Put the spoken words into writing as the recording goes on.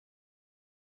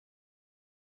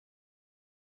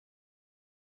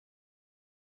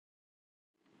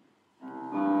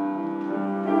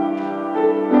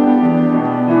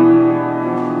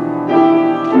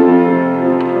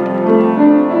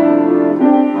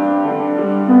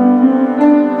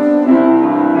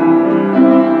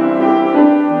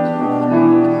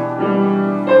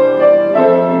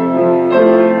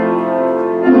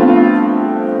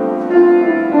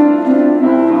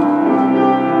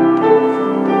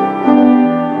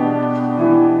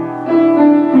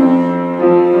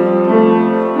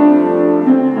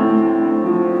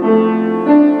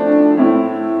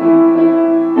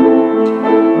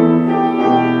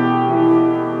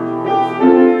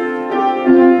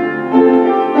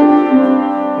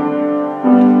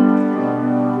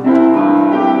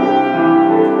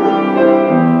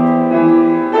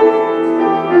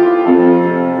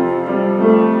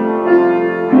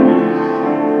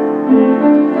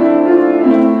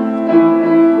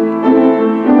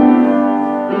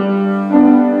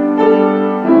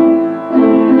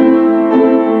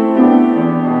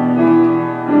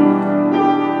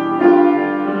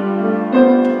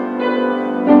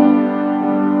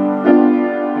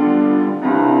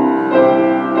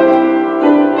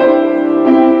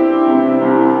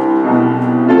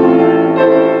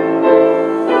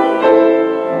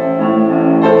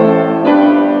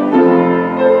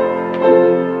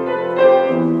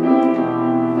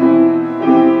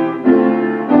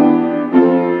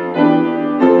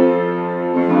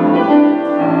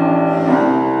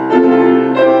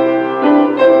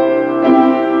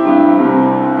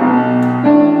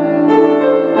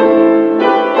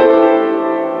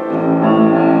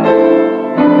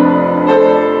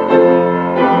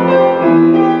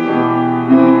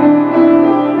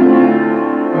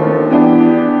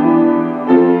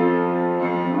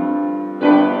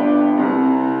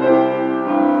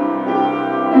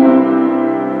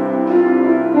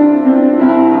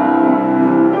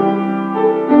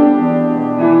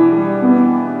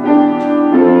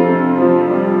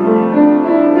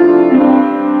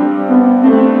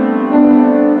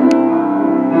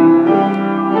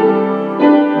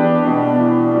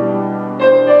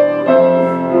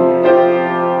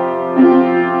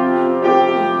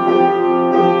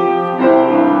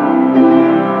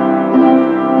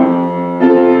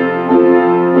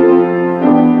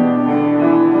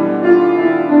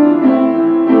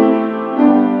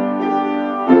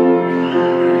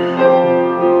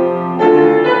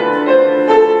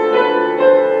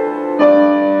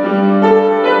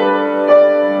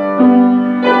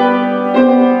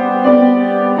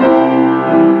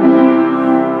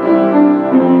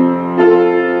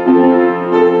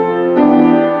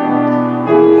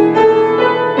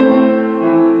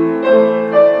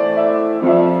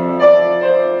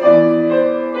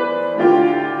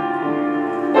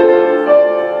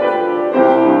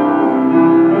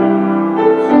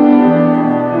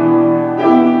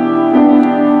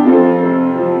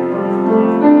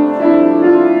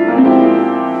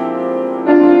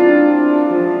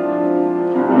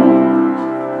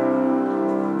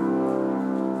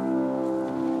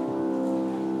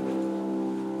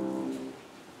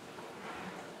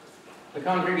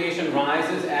congregation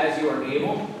rises as you are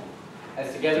able,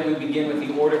 as together we begin with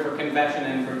the order for confession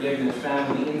and forgiveness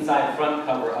found in the inside front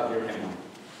cover of your hymnal.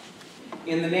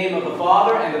 In the name of the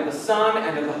Father, and of the Son,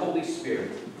 and of the Holy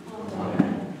Spirit.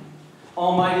 Amen.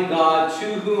 Almighty God,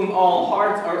 to whom all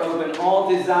hearts are open, all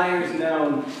desires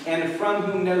known, and from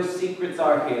whom no secrets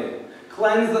are hid,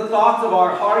 cleanse the thoughts of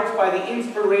our hearts by the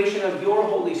inspiration of your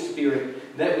Holy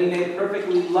Spirit, that we may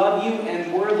perfectly love you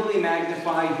and worthily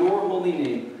magnify your holy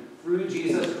name, through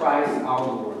Jesus Christ our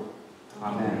Lord.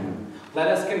 Amen. Let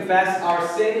us confess our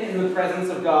sin in the presence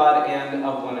of God and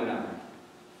of one another.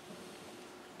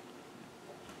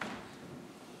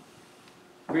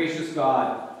 Gracious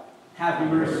God, have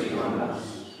mercy on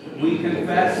us. We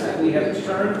confess that we have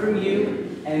turned from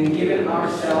you and given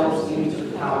ourselves into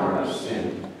the power of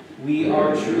sin. We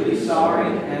are truly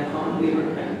sorry and humbly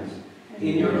repent.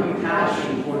 In your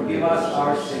compassion, forgive us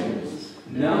our sins,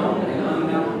 known and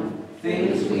unknown,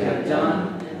 things we have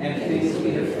done and things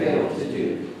we have failed to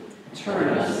do. Turn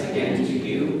us again to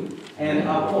you and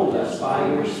uphold us by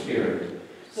your Spirit,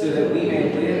 so that we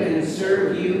may live and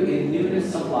serve you in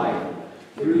newness of life.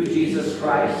 Through Jesus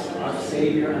Christ, our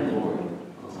Savior and Lord.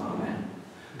 Amen.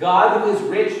 God, who is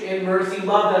rich in mercy,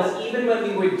 loved us even when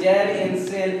we were dead in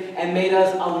sin and made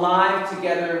us alive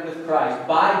together with Christ.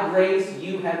 By grace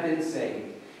you have been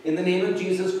saved. In the name of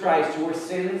Jesus Christ, your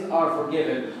sins are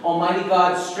forgiven. Almighty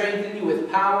God, strengthen you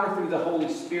with power through the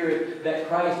Holy Spirit, that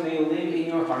Christ may live in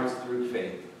your hearts through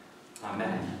faith.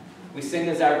 Amen. We sing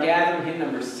as our gathering hymn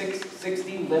number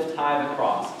 660, Lift High the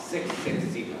Cross.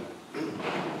 660.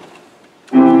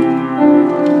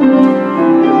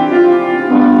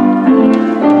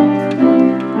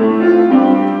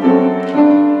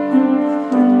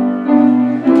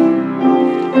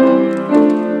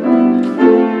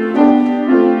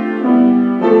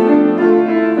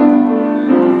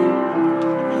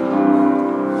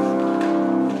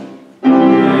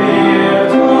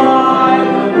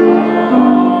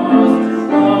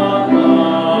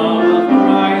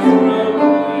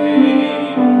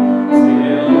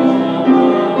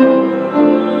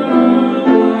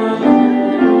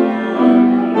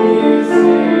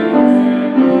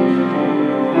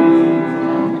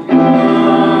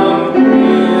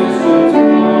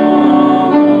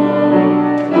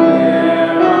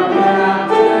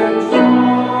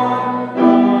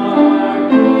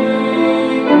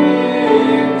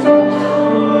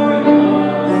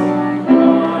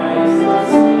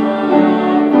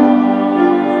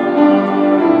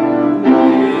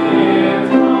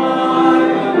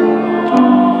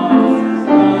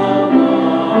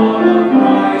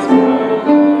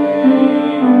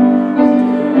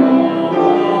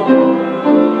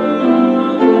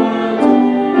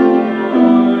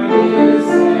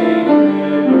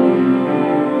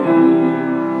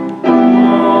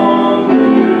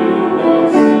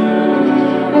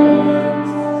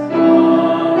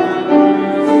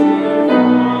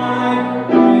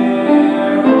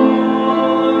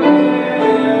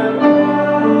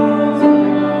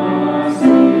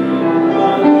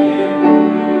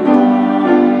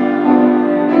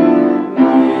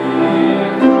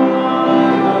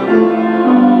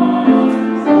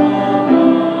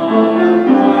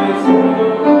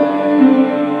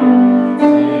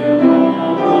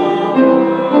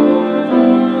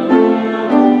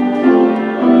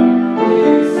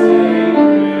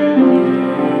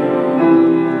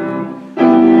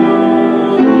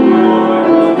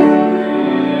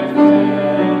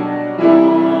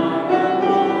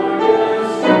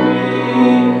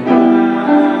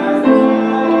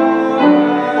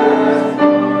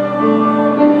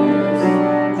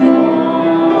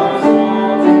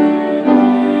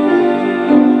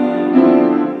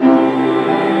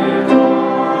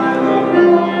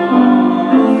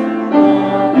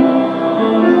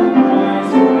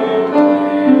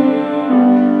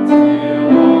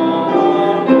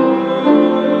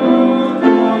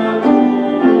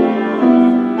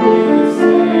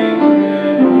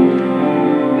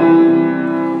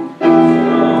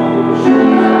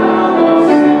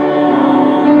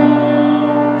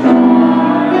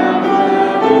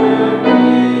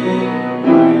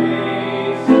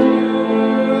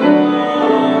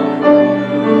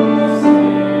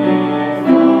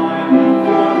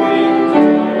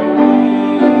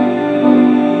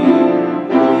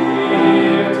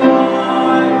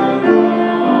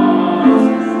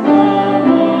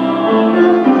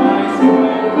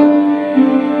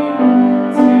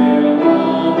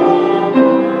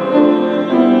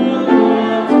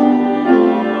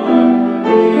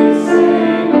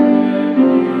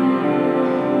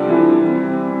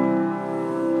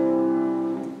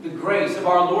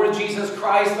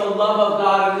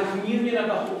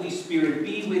 communion of the Holy Spirit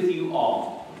be with you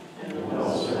all. And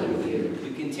also with you.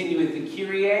 We continue with the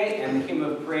Kyrie and the hymn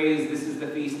of praise. This is the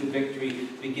Feast of Victory,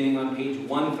 beginning on page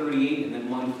 138 and then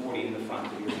 140 in the front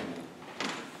of your hymn.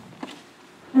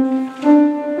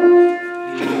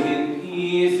 In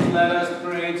peace, let us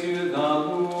pray to the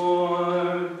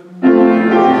Lord.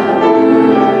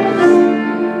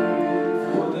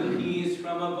 For the peace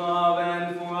from above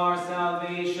and for our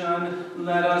salvation,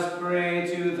 let us pray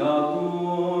to the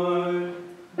Lord.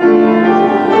 For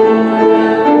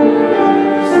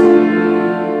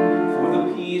the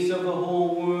peace of the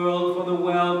whole world, for the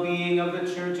well-being of the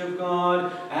Church of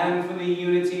God, and for the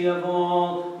unity of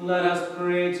all, let us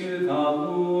pray to the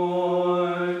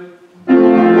Lord.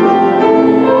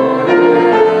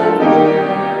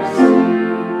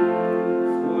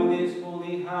 For this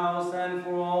holy house and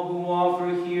for all who offer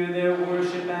here their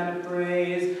worship and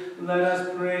praise, let us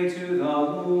pray to the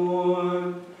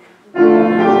Lord.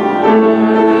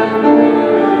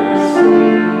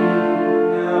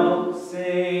 Help,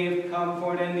 save,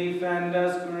 comfort, and defend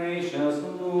us, gracious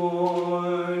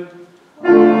Lord.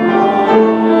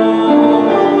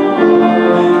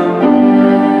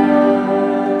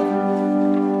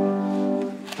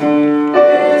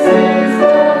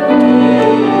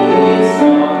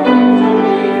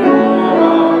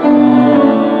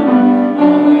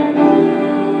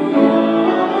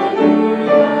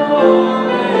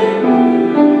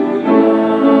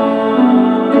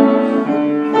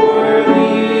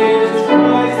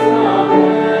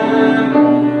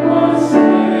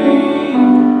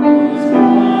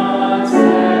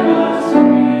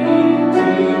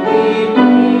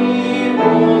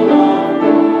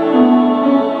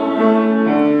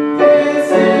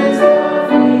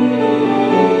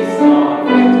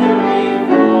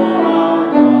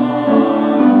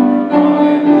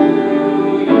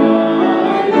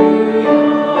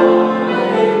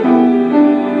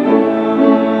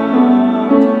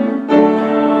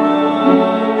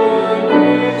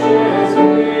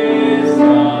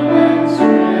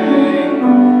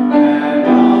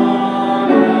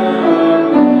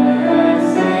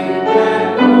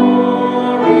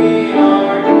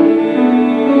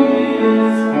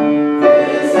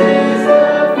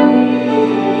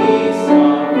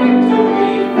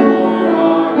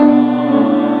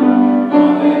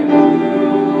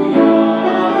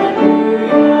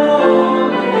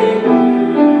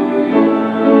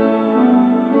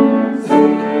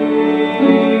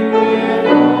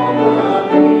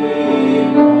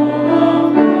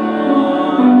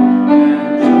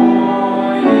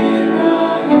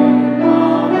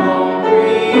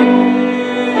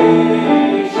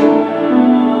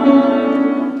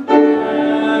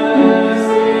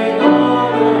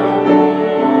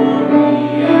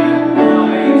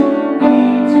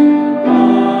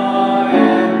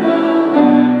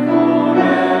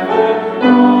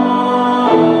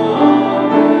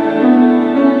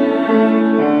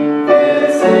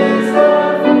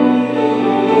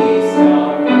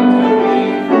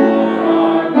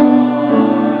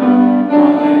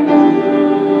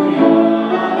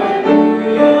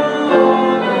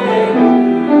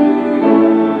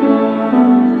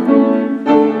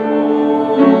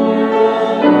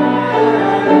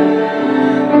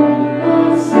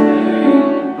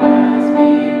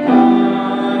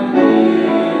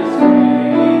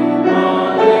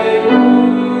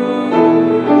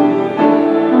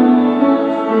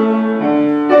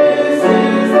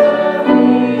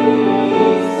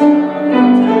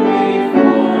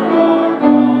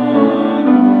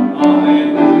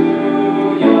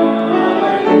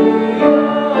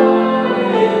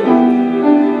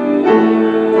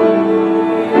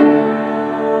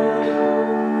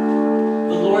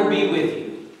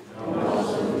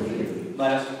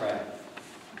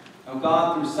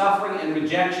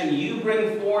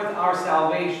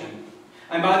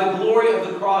 And by the glory of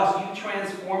the cross, you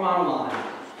transform our lives.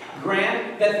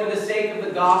 Grant that for the sake of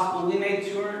the gospel, we may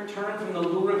turn from the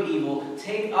lure of evil,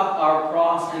 take up our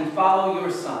cross, and follow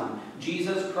your Son,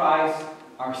 Jesus Christ,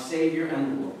 our Savior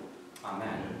and Lord.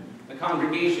 Amen. The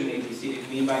congregation may be seated.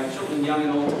 We invite children, young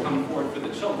and old, to come forward for the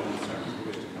children's service. Who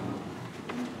wish to come.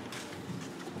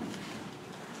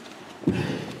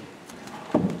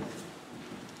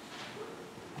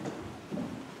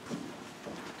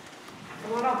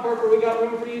 Come on up, Parker. We got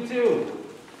room for you too.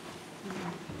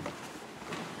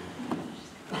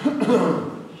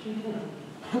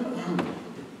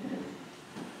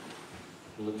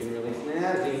 Looking really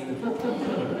snazzy.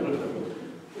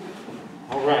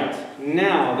 All right.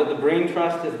 Now that the brain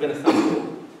trust has been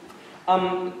assembled,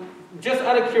 just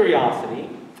out of curiosity,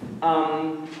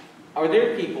 are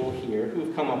there people here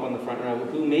who've come up on the front row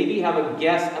who maybe have a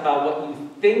guess about what you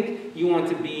think you want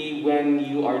to be when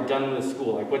you are done with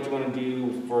school? Like what you want to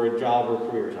do for a job or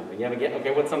career or something? You have a guess?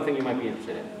 Okay, what's something you might be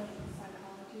interested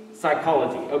in?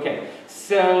 Psychology. Okay.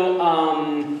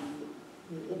 So,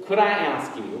 could I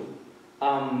ask you,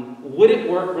 would it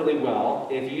work really well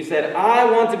if you said, I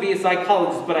want to be a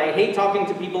psychologist, but I hate talking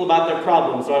to people about their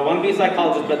problems, so I want to be a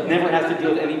psychologist, but never has to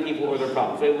deal with any people or their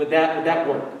problems? So would that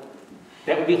work?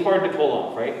 That would be hard to pull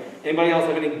off, right? Anybody else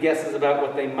have any guesses about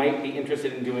what they might be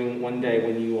interested in doing one day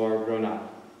when you are grown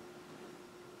up?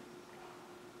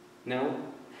 No?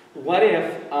 What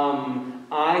if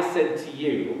I said to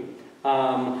you,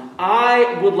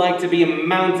 I would like to be a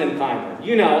mountain climber.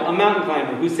 You know, a mountain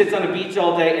climber who sits on a beach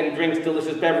all day and drinks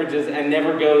delicious beverages and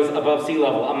never goes above sea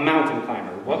level. A mountain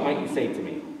climber. What might you say to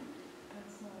me?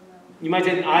 You might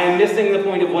say, I am missing the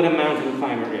point of what a mountain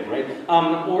climber is, right?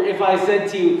 Or if I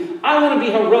said to you, I want to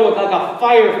be heroic like a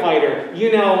firefighter,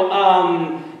 you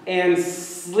know, and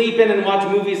sleep in and watch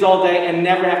movies all day and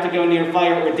never have to go near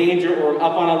fire or danger or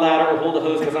up on a ladder or hold a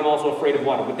hose because I'm also afraid of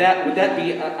water. Would that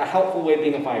be a helpful way of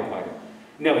being a firefighter?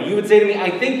 No, you would say to me, I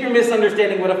think you're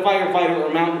misunderstanding what a firefighter or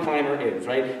a mountain climber is,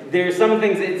 right? There's some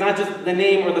things, it's not just the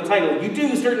name or the title. You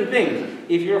do certain things.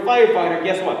 If you're a firefighter,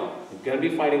 guess what? You're going to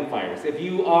be fighting fires. If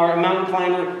you are a mountain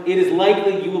climber, it is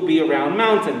likely you will be around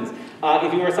mountains.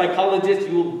 If you are a psychologist,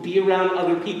 you will be around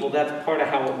other people. That's part of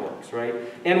how it works, right?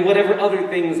 And whatever other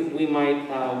things we might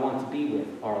want to be with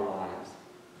our lives.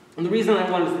 And the reason I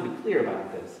want us to be clear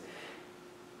about this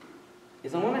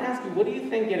is I want to ask you, what do you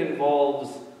think it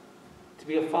involves to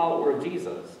be a follower of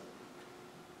Jesus?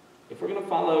 If we're going to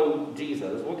follow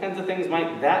Jesus, what kinds of things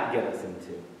might that get us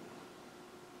into?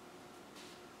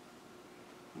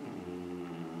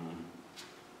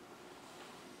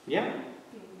 Yeah?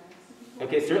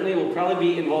 Okay, certainly it will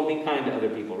probably be involved being kind to other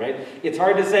people, right? It's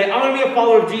hard to say, I want to be a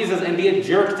follower of Jesus and be a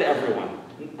jerk to everyone.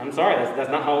 I'm sorry,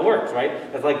 that's not how it works,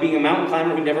 right? That's like being a mountain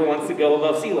climber who never wants to go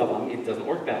above sea level. I mean, it doesn't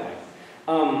work that way.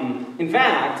 In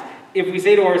fact, if we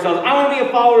say to ourselves, I want to be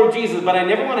a follower of Jesus, but I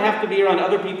never want to have to be around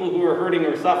other people who are hurting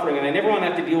or suffering, and I never want to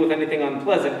have to deal with anything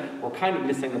unpleasant, we're kind of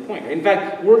missing the point. Right? In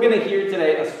fact, we're going to hear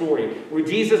today a story where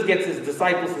Jesus gets his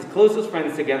disciples, his closest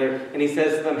friends together, and he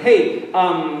says to them, hey,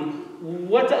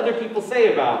 what do other people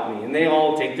say about me? And they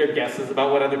all take their guesses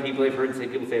about what other people they've heard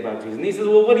people say about Jesus. And he says,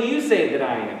 well, what do you say that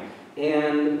I am?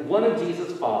 And one of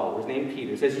Jesus' followers, named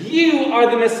Peter, says, you are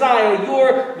the Messiah,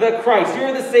 you're the Christ,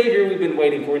 you're the Savior we've been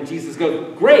waiting for. And Jesus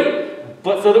goes, great,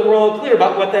 but so that we're all clear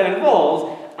about what that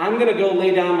involves, I'm going to go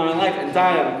lay down my life and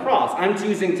die on a cross. I'm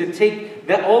choosing to take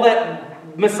all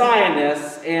that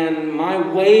Messiah-ness, and my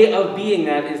way of being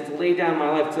that is to lay down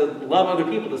my life, to love other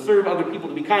people, to serve other people,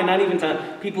 to be kind, not even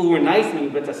to people who are nice to me,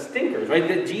 but to stinkers, right?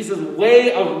 That Jesus'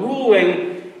 way of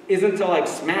ruling isn't to like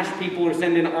smash people or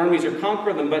send in armies or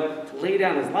conquer them, but to lay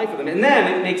down his life for them. And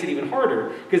then it makes it even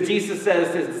harder, because Jesus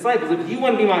says to his disciples, if you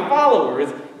want to be my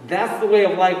followers, that's the way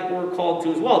of life we're called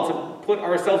to as well, to put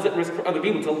ourselves at risk for other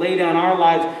people, to lay down our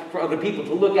lives for other people,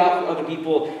 to look out for other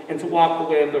people, and to walk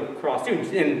the way of the cross too.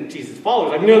 And Jesus'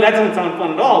 followers like, no, that doesn't sound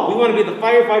fun at all. We want to be the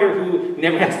firefighter who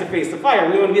never has to face the fire.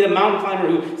 We want to be the mountain climber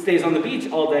who stays on the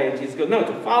beach all day. And Jesus goes, no,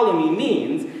 to follow me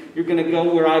means you're going to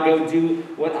go where I go, do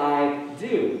what I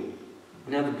do.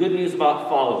 Now, the good news about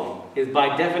following is,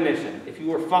 by definition, if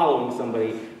you are following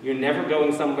somebody, you're never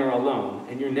going somewhere alone,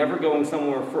 and you're never going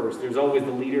somewhere first. There's always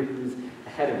the leader who's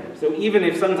ahead of you. So even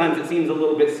if sometimes it seems a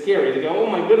little bit scary to go, oh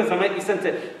my goodness, I might be sent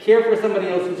to care for somebody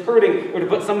else who's hurting, or to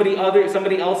put somebody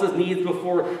else's needs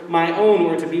before my own,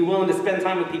 or to be willing to spend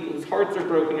time with people whose hearts are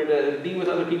broken, or to be with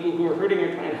other people who are hurting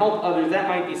or trying to help others, that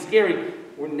might be scary.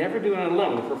 We're never doing it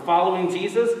alone. If we're following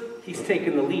Jesus, he's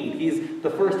taking the lead. He's the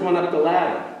first one up the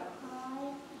ladder.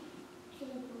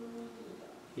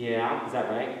 Yeah, is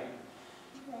that right?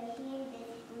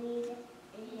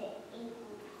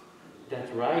 That's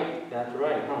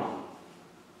right, huh?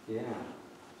 Yeah.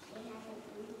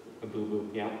 A boo-boo,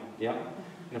 yeah.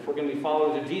 And if we're going to be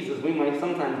followers of Jesus, we might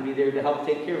sometimes be there to help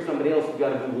take care of somebody else who's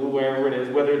got a boo-boo, wherever it is,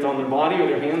 whether it's on their body or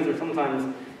their hands or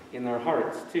sometimes in their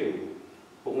hearts too.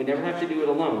 But we never have to do it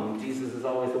alone. Jesus is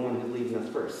always the one who's leading us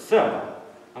first. So,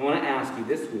 I want to ask you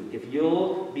this week, if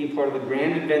you'll be part of the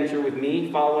grand adventure with me,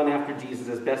 following after Jesus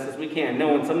as best as we can,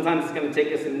 knowing sometimes it's going to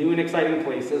take us in new and exciting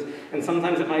places, and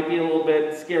sometimes it might be a little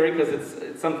bit scary because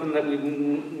it's something that we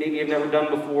maybe have never done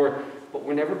before, but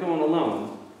we're never going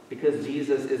alone because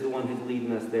Jesus is the one who's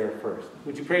leading us there first.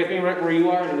 Would you pray with me right where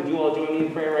you are, and would you all join me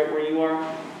in prayer right where you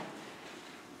are?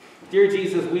 Dear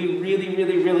Jesus, we really,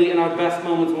 really, really, in our best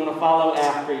moments, want to follow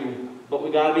after you. But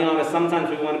we got to be honest, sometimes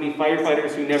we want to be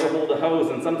firefighters who never hold a hose,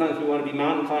 and sometimes we want to be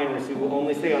mountain climbers who will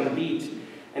only stay on the beach.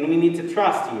 And we need to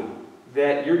trust you.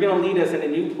 that you're going to lead us into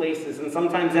new places, and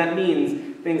sometimes that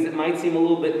means things that might seem a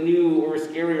little bit new or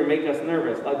scary or make us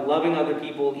nervous, like loving other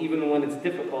people even when it's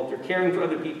difficult, or caring for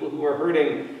other people who are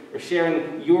hurting, or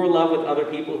sharing your love with other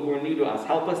people who are new to us.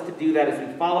 Help us to do that as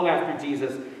we follow after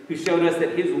Jesus, who showed us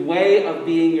that his way of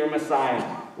being your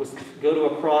Messiah was to go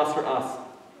to a cross for us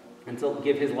and to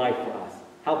give his life for us.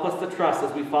 Help us to trust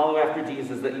as we follow after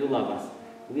Jesus that you love us.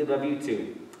 We love you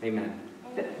too. Amen.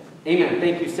 Amen.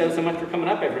 Thank you so much for coming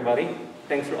up, everybody.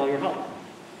 Thanks for all your help.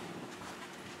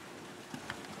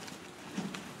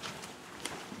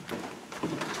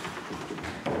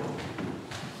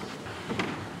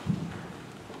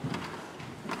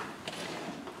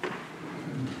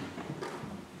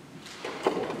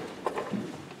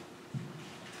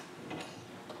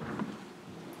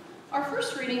 Our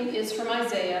first reading is from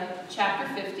Isaiah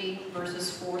chapter 50,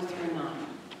 verses 4 through 9.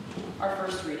 Our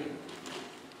first reading.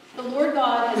 The Lord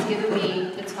God has given me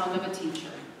the tongue of a teacher,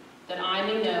 that I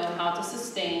may know how to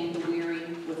sustain the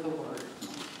weary with a word.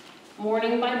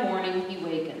 Morning by morning he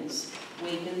wakens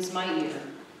my ear,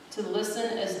 to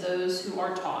listen as those who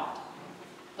are taught.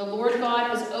 The Lord God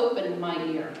has opened my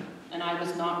ear, and I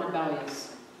was not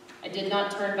rebellious. I did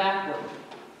not turn backward.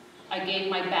 I gave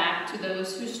my back to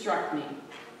those who struck me,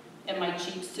 and my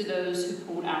cheeks to those who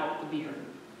pulled out the beard.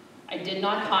 I did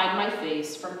not hide my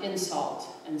face from insult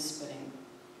and spitting.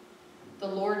 The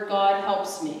Lord God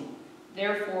helps me,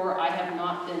 therefore I have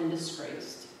not been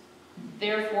disgraced.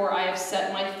 Therefore I have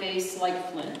set my face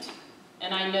like flint,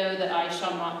 and I know that I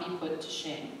shall not be put to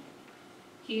shame.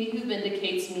 He who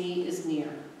vindicates me is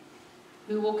near.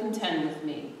 Who will contend with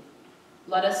me?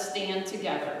 Let us stand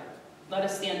together. Let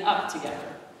us stand up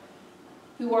together.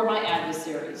 Who are my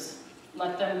adversaries?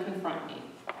 Let them confront me.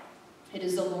 It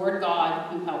is the Lord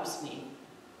God who helps me,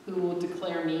 who will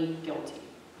declare me guilty.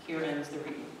 Here ends the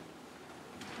reading.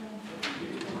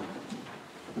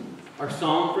 Our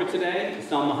psalm for today is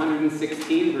Psalm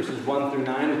 116, verses 1 through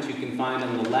 9, which you can find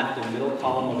on the left and middle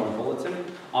column of our bulletin.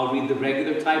 I'll read the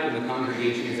regular type, and the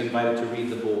congregation is invited to read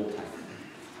the bold type.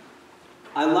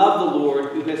 I love the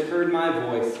Lord, who has heard my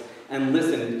voice and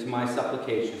listened to my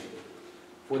supplication.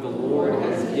 For the Lord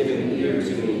has given ear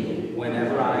to me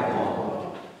whenever I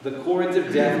call. The cords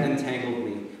of death entangled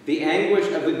me. The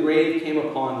anguish of the grave came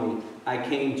upon me. I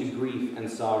came to grief and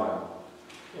sorrow.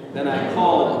 Then I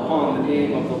called upon the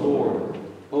name of the Lord.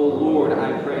 O Lord,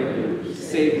 I pray you,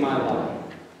 save my life.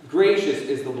 Gracious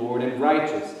is the Lord and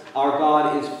righteous. Our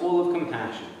God is full of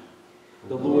compassion.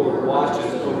 The Lord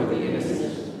watches over the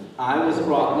innocent. I was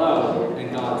brought low,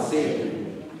 and God saved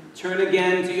me. Turn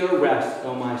again to your rest,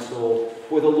 O my soul,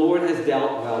 for the Lord has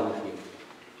dealt well with you.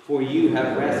 For you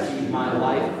have rescued my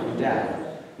life from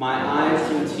death, my eyes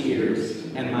from tears,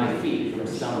 and my feet from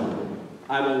stumbling.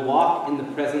 I will walk in the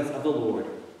presence of the Lord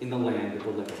in the land of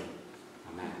the living.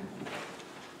 Amen.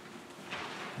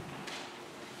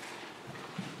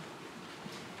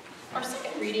 Our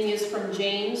second reading is from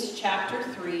James chapter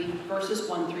 3, verses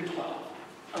 1 through 12.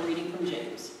 A reading from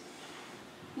James.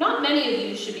 Not many of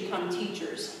you should become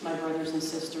teachers, my brothers and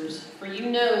sisters, for you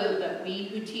know that we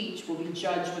who teach will be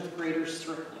judged with greater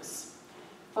strictness.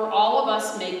 For all of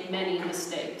us make many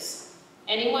mistakes.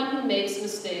 Anyone who makes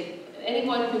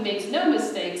no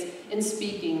mistakes in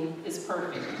speaking is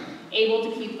perfect, able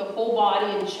to keep the whole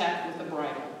body in check with a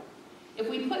bridle. If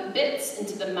we put bits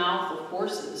into the mouth of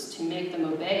horses to make them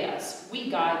obey us, we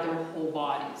guide their whole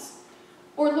bodies.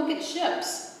 Or look at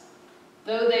ships.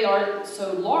 Though they are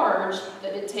so large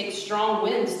that it takes strong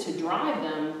winds to drive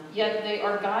them, yet they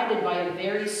are guided by a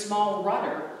very small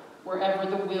rudder wherever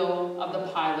the will of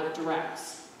the pilot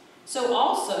directs. So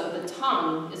also the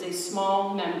tongue is a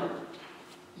small member,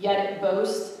 yet it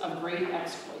boasts of great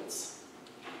exploits.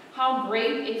 How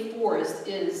great a forest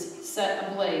is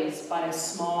set ablaze by a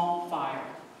small fire,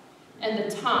 and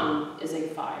the tongue is a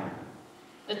fire.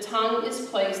 The tongue is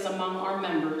placed among our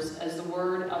members as the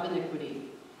word of iniquity.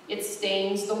 It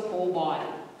stains the whole body,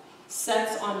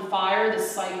 sets on fire the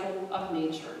cycle of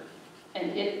nature,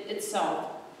 and it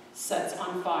itself sets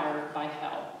on fire by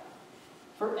hell.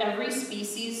 For every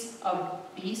species of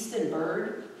beast and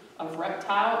bird, of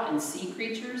reptile and sea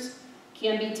creatures,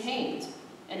 can be tamed,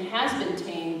 and has been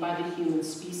tamed by the human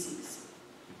species.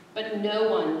 But no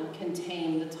one can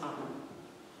tame the tongue,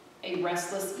 a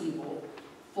restless evil,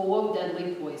 full of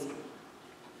deadly poison.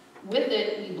 With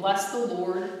it we bless the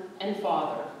Lord and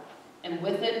Father, and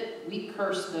with it we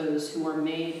curse those who are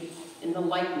made in the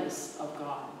likeness of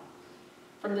God.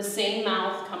 From the same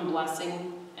mouth come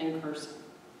blessing and cursing.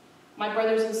 My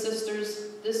brothers and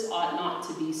sisters, this ought not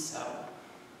to be so.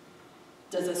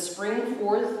 Does a spring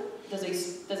pour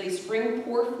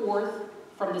forth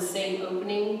from the same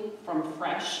opening from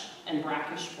fresh and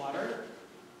brackish water?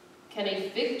 Can a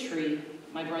fig tree,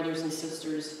 my brothers and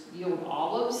sisters, yield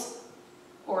olives,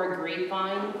 or a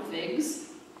grapevine figs?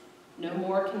 No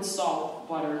more can salt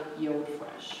water yield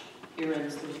fresh. Here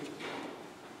ends the reading.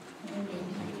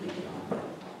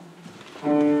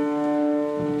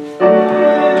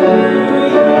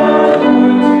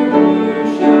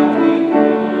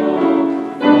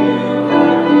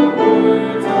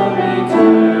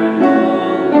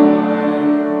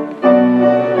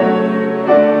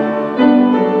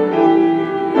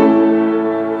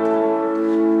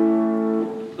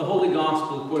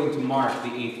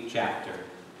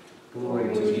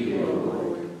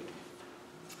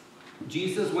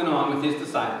 Jesus went on with his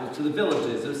disciples to the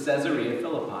villages of Caesarea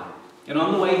Philippi. And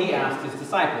on the way he asked his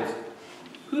disciples,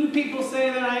 "Who do people say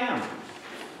that I am?"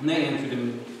 And they answered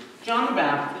him, "John the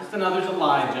Baptist, and others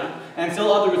Elijah, and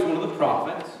still others one of the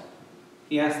prophets."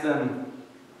 He asked them,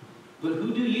 "But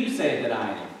who do you say that I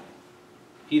am?"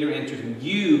 Peter answered him,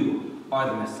 "You are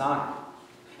the Messiah."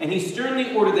 And he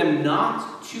sternly ordered them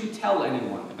not to tell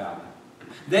anyone about him.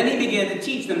 Then he began to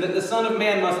teach them that the Son of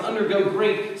Man must undergo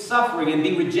great suffering and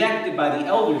be rejected by the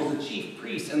elders, the chief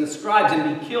priests, and the scribes,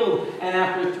 and be killed, and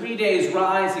after 3 days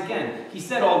rise again. He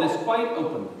said all this quite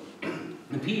openly.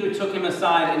 And Peter took him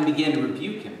aside and began to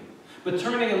rebuke him. But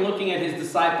turning and looking at his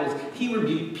disciples, he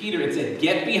rebuked Peter and said,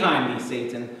 "Get behind me,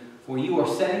 Satan, for you are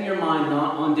setting your mind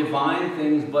not on divine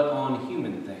things, but on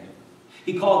human things."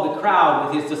 He called the crowd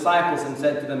with his disciples and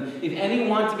said to them, "If any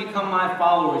want to become my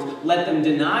followers, let them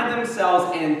deny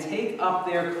themselves and take up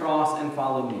their cross and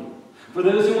follow me. For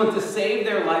those who want to save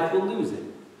their life will lose it.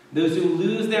 Those who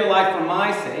lose their life for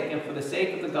my sake and for the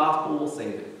sake of the gospel will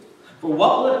save it. For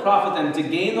what will it profit them to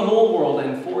gain the whole world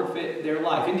and forfeit their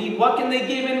life? Indeed, what can they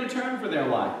give in return for their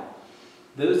life?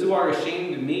 Those who are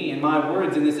ashamed of me and my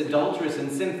words in this adulterous and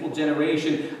sinful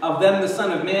generation, of them the Son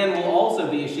of Man will also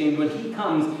be ashamed when he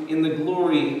comes in the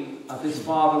glory of his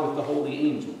Father with the holy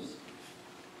angels."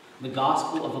 The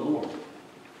gospel of the Lord.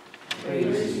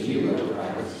 Praise to you, O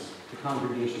Christ. The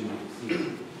congregation might be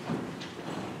seated.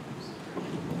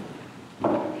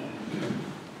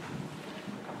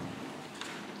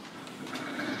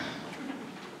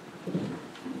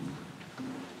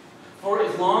 For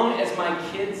as long as my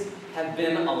kids have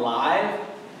been alive,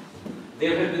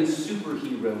 there have been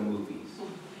superhero movies.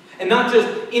 And not just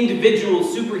individual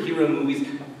superhero movies.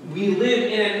 We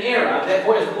live in an era that,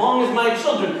 for as long as my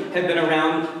children have been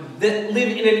around, that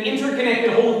live in an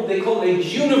interconnected whole, they call it a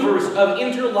universe of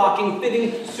interlocking,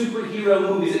 fitting superhero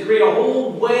movies that create a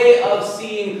whole way of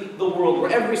seeing the world,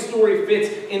 where every story fits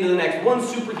into the next. One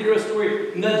superhero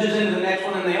story nudges into the next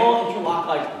one, and they all interlock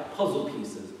like puzzle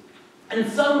pieces. And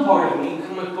some part of me,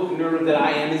 comic book nerd that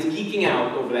I am, is geeking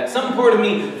out over that. Some part of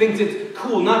me thinks it's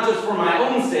cool, not just for my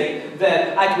own sake,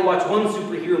 that I can watch one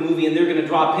superhero movie and they're going to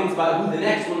drop hints about who the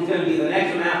next one's going to be, the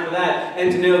next one after that, and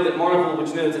to know that Marvel,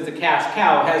 which knows it's a cash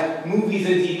cow, has movies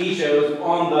and TV shows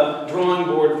on the drawing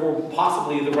board for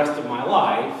possibly the rest of my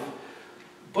life.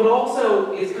 But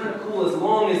also, it's kind of cool as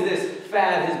long as this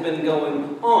fad has been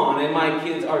going on and my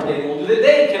kids are getting older, that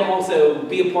they can also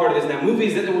be a part of this now.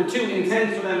 Movies that were too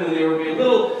intense for them when they were very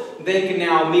little, they can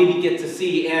now maybe get to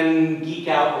see and geek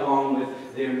out along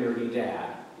with their nerdy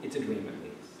dad. It's a dream at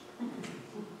least.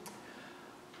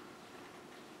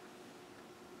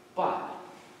 But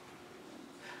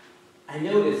I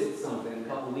noticed something a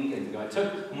couple weekends ago. I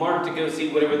took Mark to go see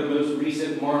whatever the most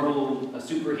recent Marvel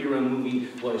superhero movie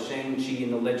was, Shang-Chi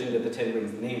and the Legend of the Ten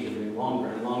Rings. The names are getting longer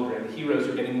and longer, and the heroes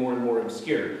are getting more and more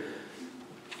obscure.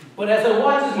 But as I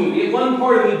watched this movie, at one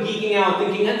part of me geeking out,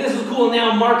 thinking, this is cool,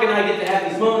 now Mark and I get to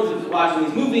have these moments of watching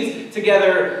these movies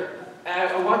together.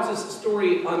 I watched this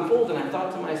story unfold, and I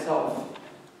thought to myself,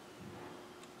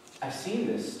 I've seen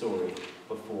this story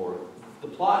before. The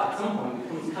plot at some point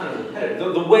becomes kind of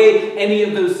repetitive. The way any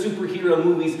of those superhero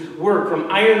movies work,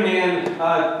 from Iron Man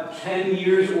 10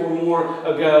 years or more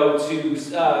ago to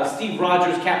Steve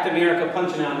Rogers, Captain America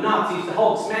punching out Nazis, to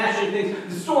Hulk smashing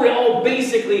things, the story all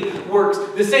basically works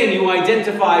the same. You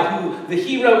identify who the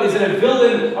hero is, and a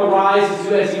villain arises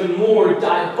who has even more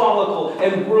diabolical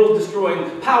and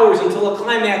world-destroying powers until a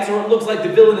climax where it looks like the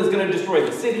villain is going to destroy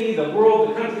the city, the world,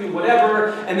 the country,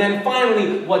 whatever. And then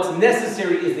finally, what's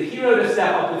necessary is the hero to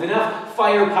step up with enough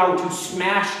firepower to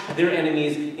smash their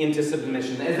enemies into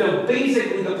submission. As though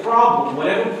basically the problem,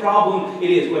 whatever problem it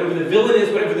is, whatever the villain is,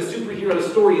 whatever the superhero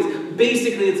story is,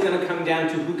 basically it's going to come down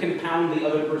to who can pound the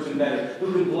other person better,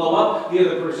 who can blow up the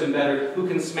other person better, who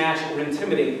can smash or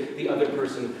intimidate the other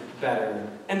person better.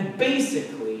 And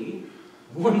basically,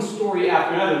 one story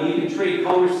after another. You can trade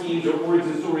color schemes or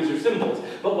origin stories or symbols.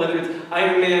 But whether it's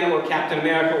Iron Man or Captain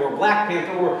America or Black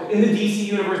Panther or in the DC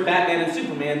universe, Batman and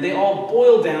Superman, they all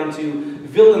boil down to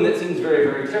villain that seems very,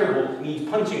 very terrible, needs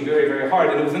punching very, very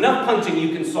hard. And with enough punching,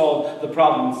 you can solve the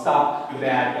problem and stop the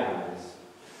bad guys.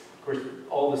 Of course,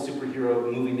 all the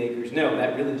superhero movie makers know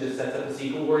that really just sets up a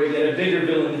sequel where you get a bigger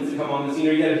villain needs to come on the scene,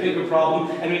 or you get a bigger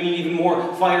problem, and we need even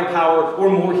more firepower or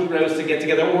more heroes to get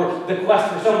together, or the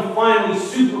quest for some finally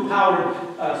superpowered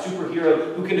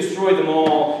superhero who can destroy them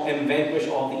all and vanquish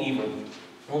all the evil.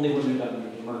 Only when we've done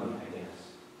making money, I guess.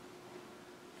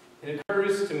 It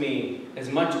occurs to me, as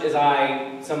much as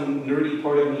some nerdy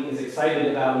part of me is excited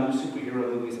about new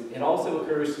superhero movies, it also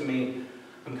occurs to me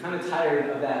I'm kind of tired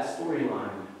of that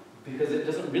storyline, because it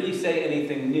doesn't really say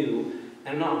anything new,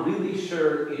 and I'm not really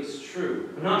sure it's true.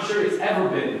 I'm not sure it's ever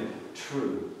been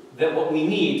true. That what we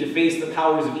need to face the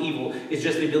powers of evil is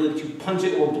just the ability to punch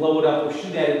it or blow it up or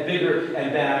shoot at it bigger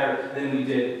and badder than we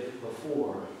did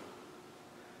before.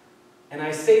 And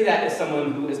I say that as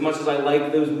someone who, as much as I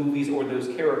like those movies or those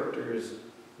characters,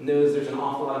 knows there's an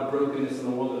awful lot of brokenness in the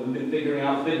world, that we've been figuring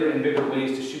out bigger and bigger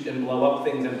ways to shoot and blow up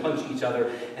things and punch each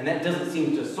other, and that doesn't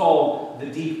seem to solve the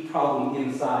deep problem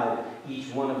inside each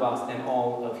one of us and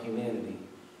all of humanity.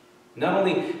 Not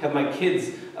only have my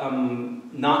kids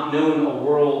not known a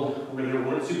world where there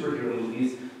weren't superhero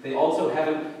movies, they also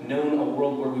haven't known a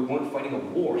world where we weren't fighting a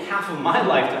war. Half of my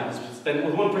lifetime has been spent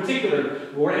with one particular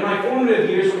war. In my formative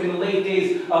years, in the late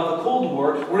days of the Cold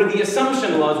War, where the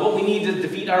assumption was what we need to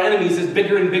defeat our enemies is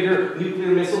bigger and bigger nuclear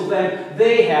missiles than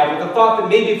they have, with the thought that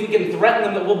maybe if we can threaten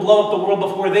them that we'll blow up the world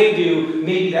before they do,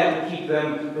 maybe that will keep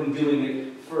them from doing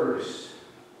it first.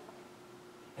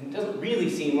 And it doesn't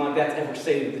really seem like that's ever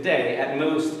saved the day. At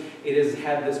most, it has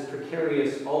had this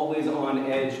precarious, always-on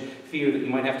edge fear that you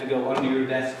might have to go under your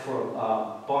desk for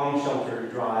a bomb shelter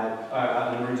drive,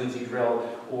 an emergency drill,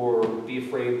 or be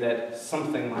afraid that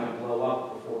something might blow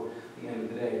up before the end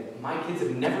of the day. My kids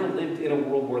have never lived in a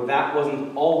world where that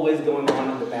wasn't always going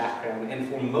on in the background, and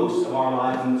for most of our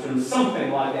lives,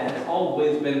 something like that has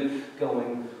always been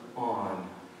going on.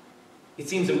 It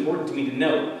seems important to me to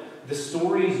note the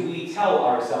stories we tell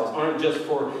ourselves aren't just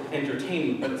for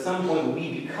entertainment, but at some point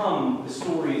we become the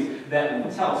stories that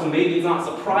we tell. So maybe it's not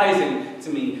surprising to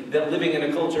me that living in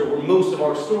a culture where most of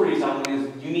our storytelling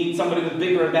is you need somebody with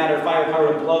bigger and badder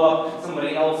firepower to blow up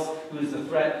somebody else who is the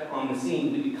threat on the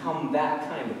scene, we become that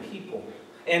kind of people.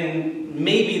 And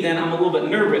maybe then I'm a little bit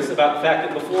nervous about the fact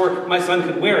that before my son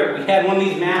could wear it, we had one of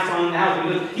these masks on in the house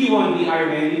because he wanted to be Iron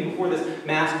Man, even before this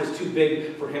mask was too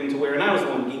big for him to wear, and I was the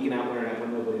one geeking out wearing it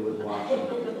when nobody was watching.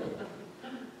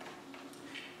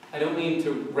 I don't mean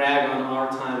to rag on our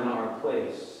time and our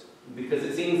place, because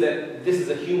it seems that this is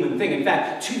a human thing. In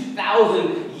fact,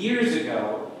 2,000 years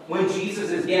ago, when Jesus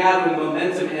is gathering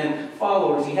momentum and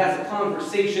followers, he has a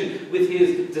conversation with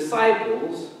his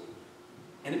disciples,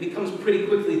 and it becomes pretty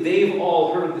quickly, they've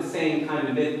all heard the same kind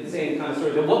of myth, the same kind of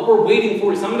story. That what we're waiting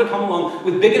for is someone to come along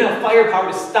with big enough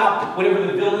firepower to stop whatever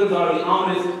the villains are, the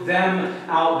ominous them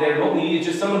out there. What we need is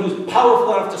just someone who's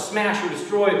powerful enough to smash or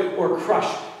destroy or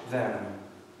crush them.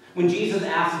 When Jesus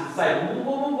asks his disciples,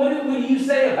 what do you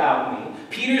say about me?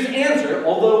 Peter's answer,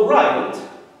 although right,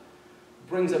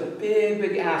 brings a big,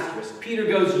 big asterisk. Peter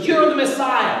goes, you're the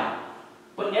Messiah.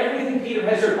 But everything Peter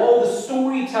has heard, all the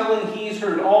storytelling he's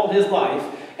heard all his life,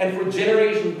 and for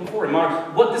generations before him,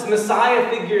 what this Messiah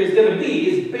figure is going to be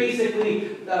is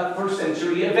basically a first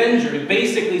century Avenger,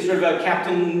 basically sort of a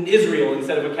Captain Israel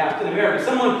instead of a Captain America,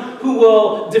 someone who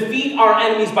will defeat our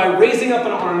enemies by raising up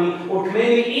an army or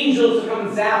commanding angels to come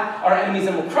and zap our enemies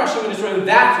and will crush them and destroy them.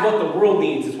 That's what the world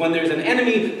needs, is when there's an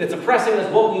enemy that's oppressing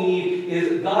us, what we need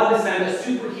is God to send a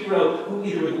superhero who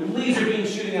either with laser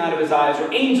beams shooting out of his eyes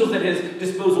or angels at his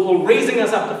disposal or raising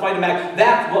us up to fight him back.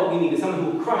 That's what we need, is someone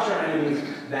who will crush our enemies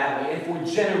that way. And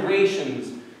for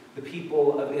generations, the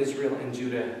people of Israel and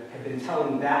Judah have been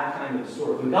telling that kind of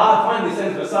story. When God finally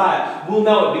sends Messiah, we'll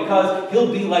know it because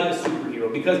he'll be like a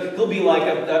superhero, because he'll be like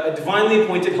a divinely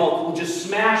appointed Hulk who will just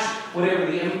smash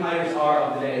whatever the empires are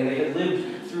of the day. And they had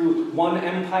lived through one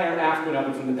empire after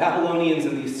another, from the Babylonians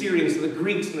and the Assyrians to the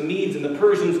Greeks and the Medes and the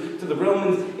Persians to the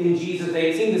Romans in Jesus'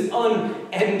 day. It seemed this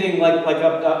unending, like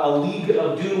a league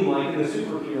of doom, like in the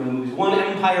superhero movies. One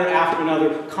empire after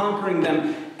another, conquering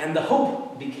them. And the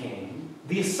hope became,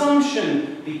 the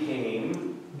assumption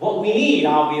became, what we need,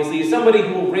 obviously, is somebody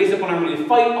who will raise up an army to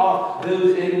fight off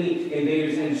those enemy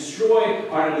invaders and destroy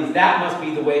our enemies. That must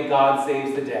be the way God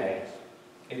saves the day.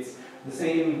 It's the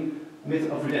same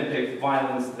myth of redemptive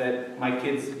violence that my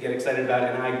kids get excited about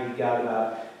and I geek out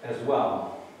about as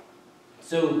well.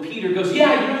 So Peter goes,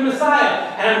 yeah, you're the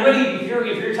Messiah, and I'm ready. If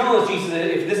you're telling us, Jesus,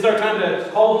 if this is our time to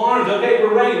call to arms, okay,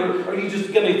 we're ready. Or are you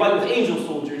just going to fight with angel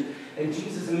soldiers? And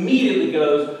Jesus immediately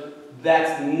goes,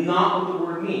 that's not what the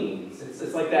word means.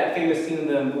 It's like that famous scene in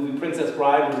the movie Princess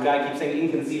Bride where the guy keeps saying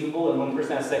inconceivable, and one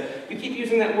person has to say, you keep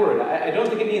using that word. I don't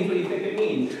think it means what you think it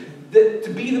means.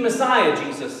 To be the Messiah,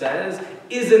 Jesus says,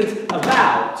 isn't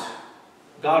about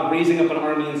God raising up an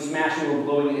army and smashing or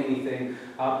blowing anything.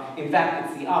 In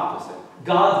fact, it's the opposite.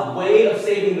 God's way of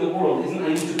saving the world isn't I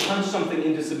need to punch something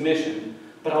into submission,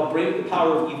 but I'll break the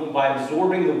power of evil by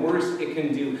absorbing the worst it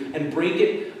can do and break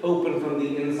it open from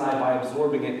the inside by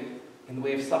absorbing it in the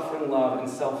way of suffering, love, and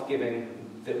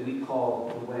self-giving that we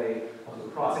call the way of the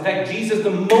cross. In fact, Jesus, the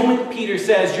moment Peter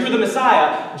says, you're the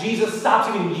Messiah, Jesus stops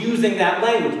even using that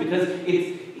language because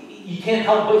you can't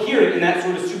help but hear it in that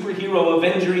sort of superhero,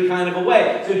 avenger-y kind of a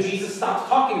way. So Jesus stops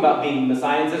talking about being the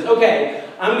Messiah and says, okay,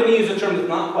 I'm going to use a term that's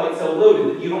not quite so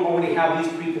loaded, that you don't already have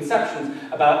these preconceptions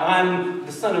about I'm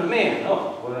the Son of Man.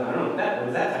 Oh, well, I don't know what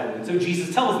does that kind of mean? So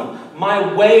Jesus tells them,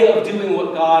 my way of doing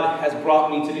what God has brought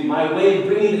me to do, my way of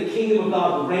bringing the kingdom of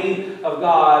God, the reign of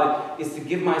God, is to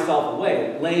give myself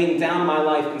away, laying down my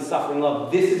life in suffering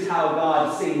love. This is how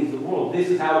God saves the world. This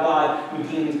is how God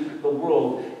redeems the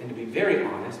world. And to be very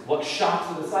honest, what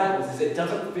shocks the disciples is it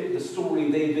doesn't fit the story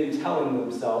they've been telling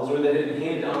themselves or that had been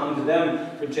handed on to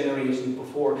them for generations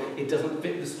before. It doesn't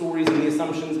fit the stories and the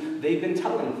assumptions they've been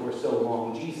telling for so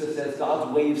long. Jesus says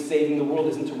God's way of saving the world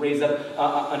isn't to raise up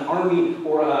an army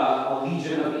or a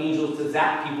legion of angels to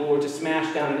zap people or to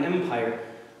smash down an empire.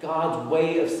 God's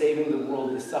way of saving the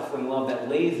world is suffering love that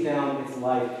lays down its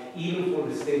life even for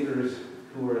the stinkers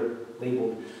who are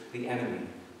labeled the enemy.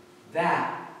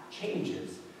 That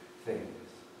changes things.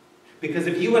 Because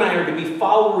if you and I are going to be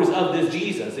followers of this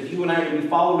Jesus, if you and I are going to be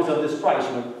followers of this Christ,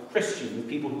 Christians,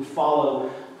 people who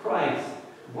follow Christ,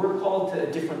 we're called to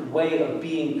a different way of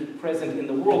being present in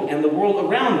the world. And the world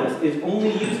around us is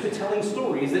only used to telling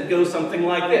stories that go something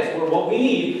like this, where what we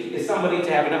need is somebody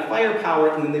to have enough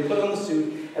firepower, and then they put on the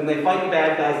suit, and they fight the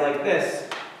bad guys like this.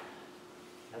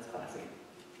 That's classic.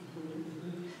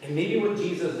 And maybe what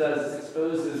Jesus does is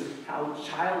exposes how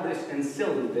childish and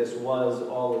silly this was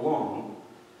all along,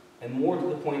 and more to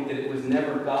the point that it was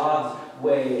never God's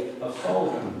way of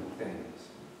solving things.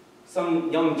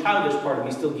 Some young childish part of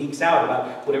me still geeks out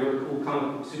about whatever cool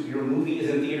comic superhero movie is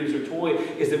in theaters or toy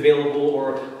is available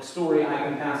or a story I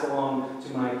can pass along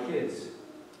to my kids.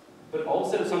 But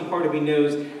also some part of me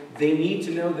knows they need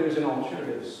to know there's an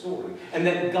alternative story. And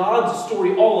that God's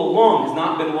story all along has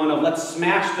not been one of let's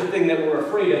smash the thing that we're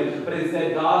afraid of, but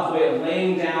instead God's way of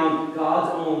laying down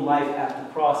God's own life at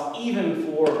the cross, even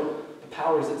for the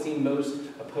powers that seem most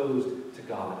opposed to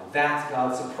God. That's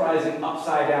God's surprising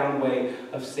upside-down way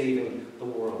of saving the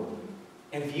world.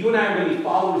 And if you and I are going to be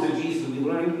followers of Jesus,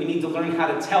 we need to learn how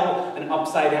to tell an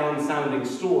upside-down sounding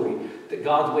story. That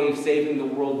God's way of saving the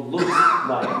world looks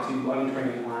like, to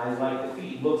untrained eyes, like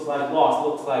defeat, looks like loss,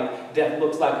 looks like death,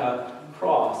 looks like a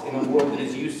cross in a world that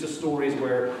is used to stories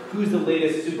where who's the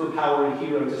latest superpowered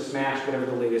hero to smash whatever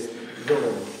the latest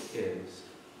villain is.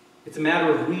 It's a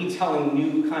matter of retelling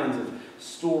new kinds of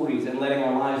stories and letting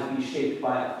our lives be shaped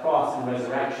by a cross and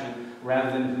resurrection rather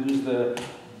than who's the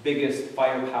biggest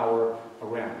firepower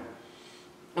around.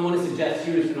 I want to suggest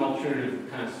here's an alternative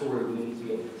kind of story we need to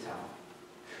be able to tell.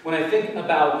 When I think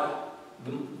about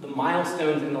the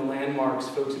milestones and the landmarks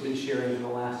folks have been sharing in the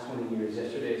last 20 years,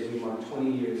 yesterday as we marked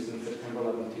 20 years since September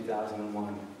 11,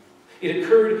 2001, it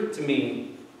occurred to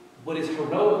me what is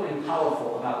heroic and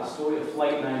powerful about the story of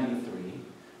Flight 93,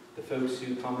 the folks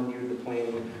who commandeered the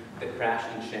plane that crashed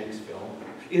in Shanksville,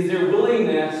 is their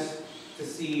willingness to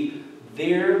see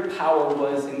their power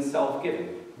was in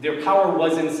self-giving. Their power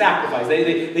was in sacrifice. They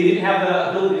didn't have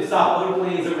the ability to stop other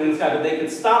planes that were in the sky, but they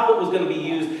could stop what was going to be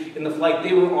used in the flight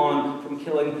they were on from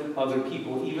killing other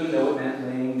people, even though it meant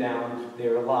laying down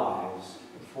their lives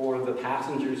for the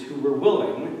passengers who were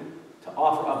willing to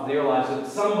offer up their lives so that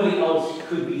somebody else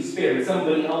could be spared,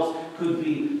 somebody else could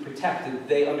be protected.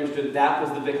 They understood that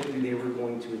was the victory they were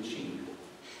going to achieve.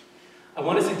 I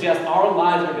want to suggest our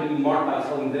lives are going to be marked by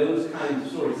telling those kinds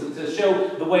of stories, to show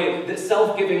the way that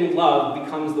self-giving love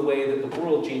becomes the way that the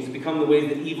world changes, become the way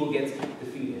that evil gets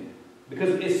defeated.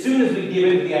 Because as soon as we give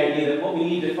in to the idea that what we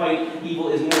need to fight evil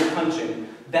is more punching,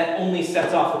 that only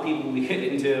sets off the people we hit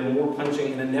into more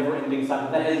punching in a never-ending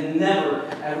cycle. That has never,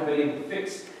 ever been able to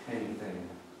fix anything.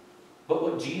 But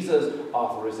what Jesus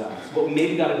offers us, what we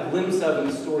maybe got a glimpse of in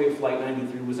the story of Flight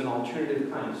 93, was an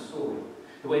alternative kind of story.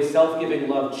 The way self-giving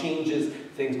love changes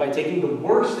things by taking the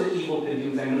worst that evil can do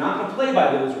and saying, I'm not going to play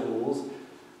by those rules.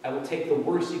 I will take the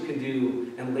worst you can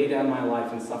do and lay down my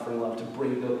life in suffering love to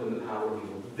break open the power of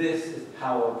evil. This is the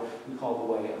power we call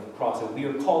the way of the cross. And we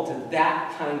are called to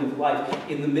that kind of life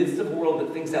in the midst of a world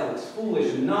that thinks that looks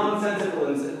foolish and nonsensical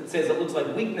and says it looks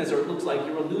like weakness or it looks like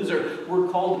you're a loser. We're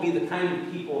called to be the kind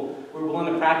of people who are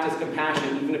willing to practice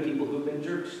compassion even to people who have been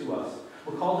jerks to us.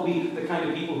 We're called to be the kind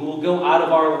of people who will go out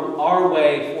of our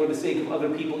way for the sake of other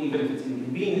people, even if it's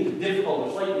inconvenient, difficult,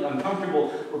 or slightly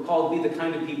uncomfortable. We're called to be the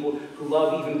kind of people who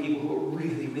love even people who are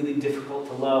really, really difficult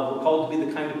to love. We're called to be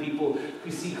the kind of people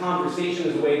who see conversation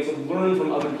as a way to learn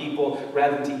from other people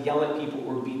rather than to yell at people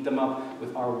or beat them up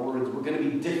with our words. We're going to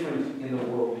be different in the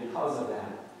world because of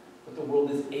that. But the world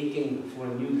is aching for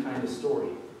a new kind of story.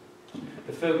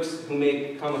 The folks who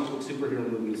make comic book superhero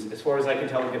movies, as far as I can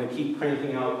tell, are going to keep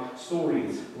cranking out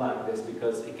stories like this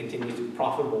because it continues to be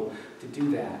profitable to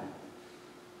do that.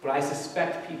 But I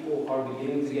suspect people are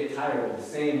beginning to get tired of the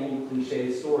same old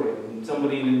cliche story of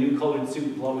somebody in a new colored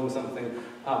suit blowing something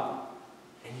up.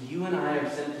 And you and I are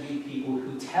sent to be people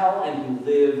who tell and who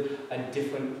live a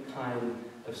different kind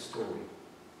of story.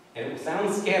 And it will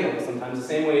sound scandalous sometimes, the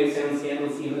same way it sounds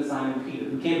scandalous even to Simon Peter,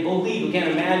 who can't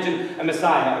imagine a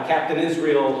Messiah, a Captain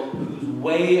Israel, whose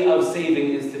way of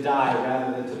saving is to die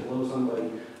rather than to blow somebody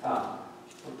up.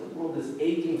 But the world is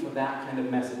aching for that kind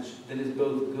of message that is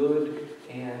both good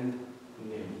and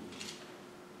new.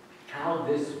 How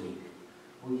this week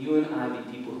will you and I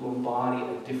be people who embody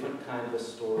a different kind of a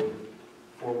story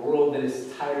for a world that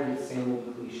is tired of the same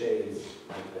old cliches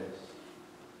like this?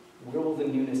 Where will the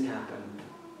newness happen?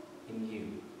 In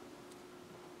you.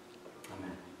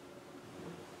 Amen.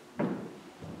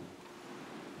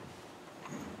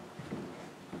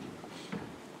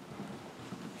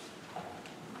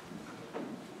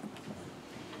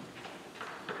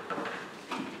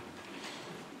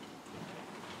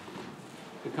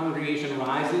 The congregation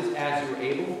rises as you're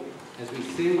able as we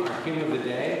sing our hymn of the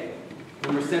day.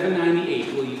 Number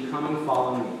 798, Will You Come and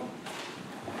Follow Me?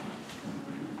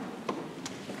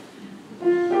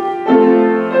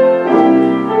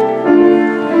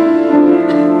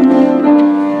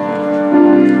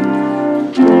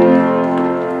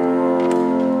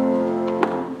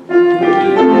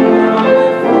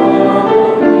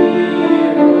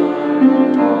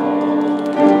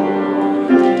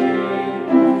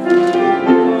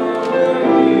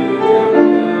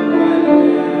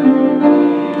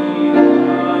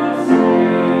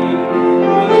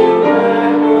 We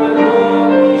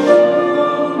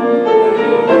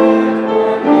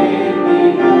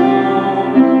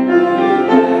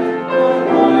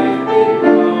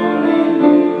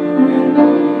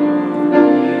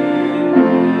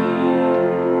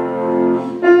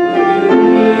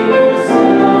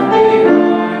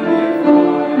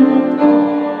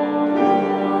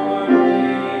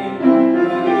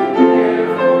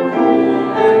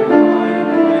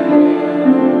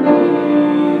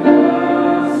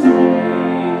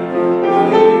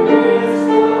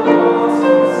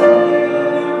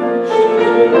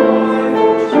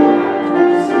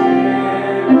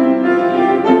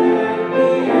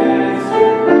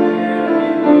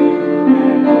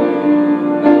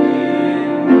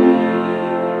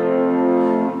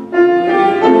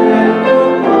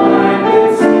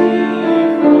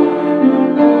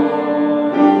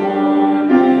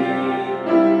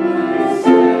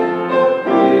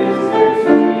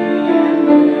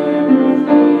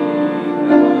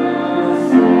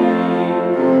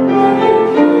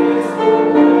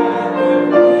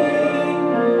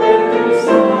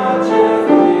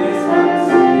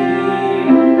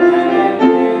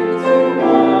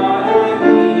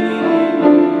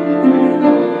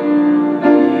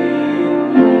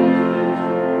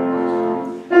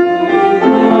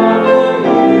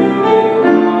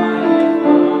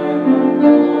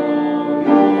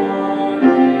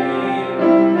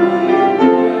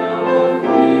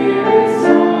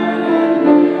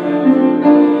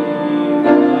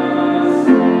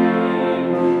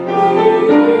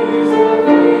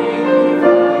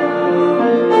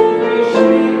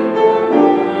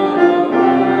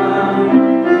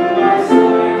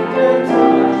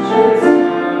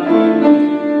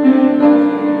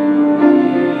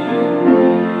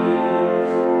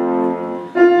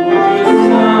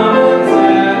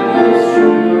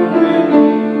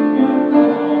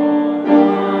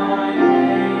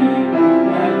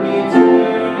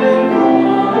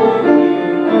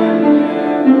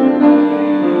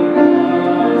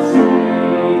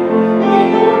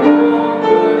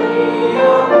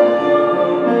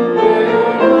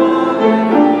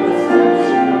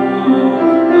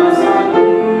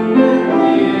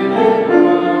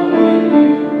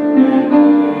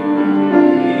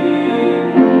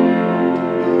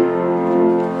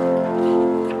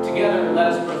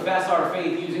profess our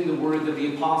faith using the words of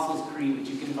the Apostles' Creed, which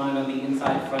you can find on the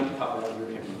inside front cover of your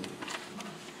hymn.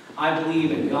 I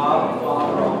believe in God, the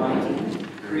Father Almighty,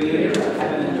 creator of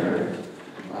heaven and earth.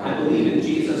 I believe in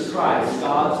Jesus Christ,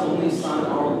 God's only Son,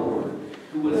 our Lord,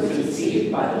 who was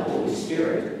conceived by the Holy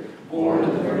Spirit, born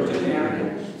of the Virgin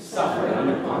Mary, suffered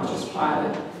under Pontius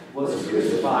Pilate, was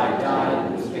crucified, died,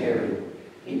 and was buried.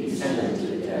 He descended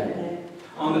to the dead.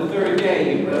 On the third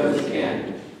day he rose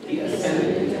again. He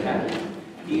ascended into heaven.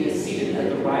 He is seated at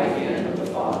the right hand of the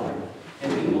Father,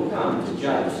 and he will come to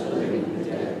judge the living and the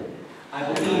dead.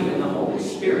 I believe in the Holy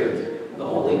Spirit, the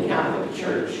Holy Catholic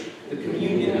Church, the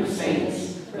communion of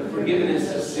saints, the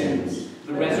forgiveness of sins,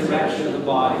 the resurrection of the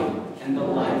body, and the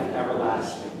life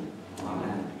everlasting.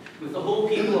 Amen. With the whole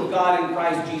people of God in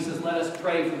Christ Jesus, let us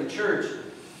pray for the church,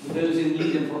 for those in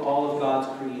need, and for all of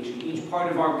God's creation. Each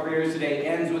part of our prayers today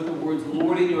ends with the words,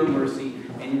 Lord, in your mercy,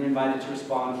 and you're invited to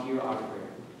respond, hear our prayer.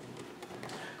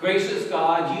 Gracious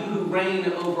God, you who reign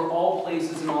over all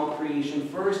places and all creation,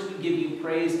 first we give you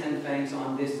praise and thanks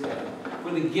on this day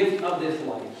for the gift of this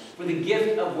life, for the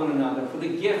gift of one another, for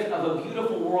the gift of a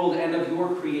beautiful world and of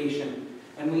your creation.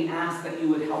 And we ask that you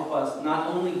would help us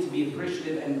not only to be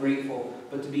appreciative and grateful,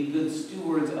 but to be good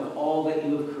stewards of all that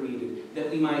you have created, that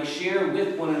we might share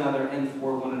with one another and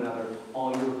for one another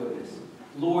all your goodness.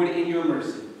 Lord, in your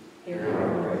mercy, hear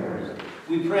our prayers.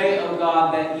 We pray, O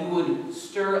God, that you would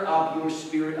stir up your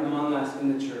Spirit among us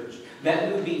in the church, that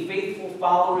we would be faithful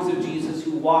followers of Jesus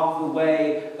who walk the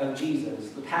way of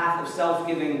Jesus, the path of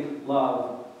self-giving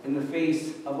love in the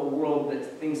face of a world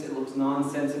that thinks it looks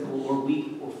nonsensical or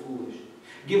weak or foolish.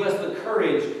 Give us the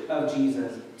courage of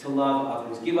Jesus to love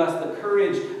others. Give us the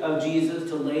courage of Jesus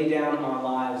to lay down our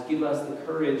lives. Give us the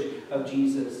courage of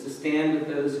Jesus to stand with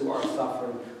those who are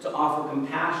suffering, to offer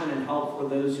compassion and help for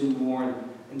those who mourn,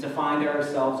 and to find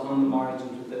ourselves on the margins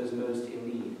with those most in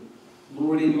need.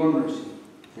 Lord, in your mercy,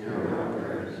 hear our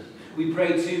prayers. We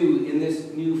pray, too, in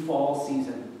this new fall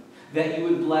season, that you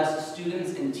would bless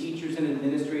students and teachers and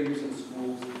administrators in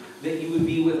schools, that you would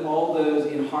be with all those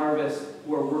in harvest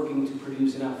who are working to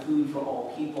produce enough food for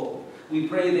all people. We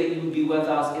pray that you would be with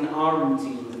us in our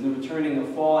routines, in the returning of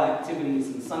fall activities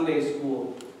and Sunday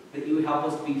school, that you would help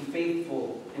us be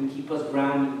faithful and keep us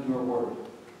grounded in your word.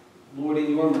 Lord,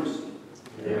 in your mercy,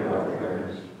 hear our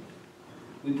prayers.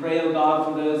 We pray, O God,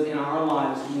 for those in our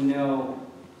lives who we know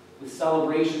with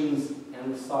celebrations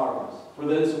and with sorrows, for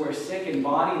those who are sick in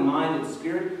body, mind, and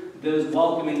spirit, those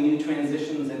welcoming new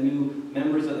transitions and new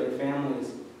members of their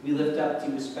families. We lift up to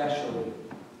you especially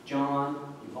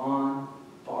John, Yvonne,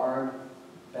 Barb,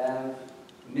 Bev,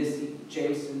 Missy,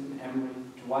 Jason, Emery,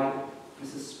 Dwight,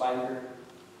 Mrs. Spiker,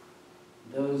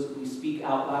 those we speak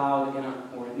out loud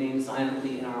or name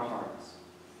silently in our hearts.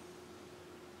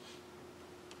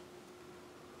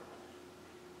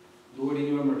 Lord, in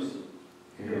your mercy,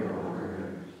 hear our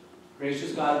prayers.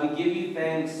 Gracious God, we give you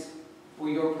thanks for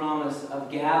your promise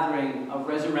of gathering, of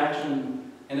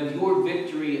resurrection, and of your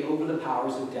victory over the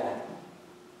powers of death.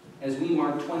 As we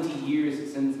mark 20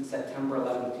 years since September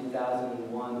 11,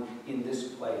 2001 in this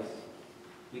place,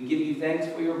 we give you thanks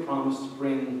for your promise to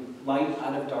bring light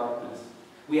out of darkness.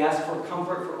 We ask for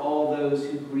comfort for all those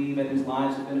who grieve and whose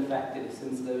lives have been affected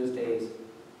since those days.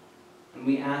 And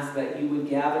we ask that you would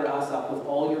gather us up with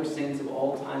all your saints of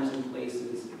all times and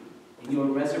places in your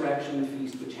resurrection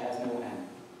feast which has no end.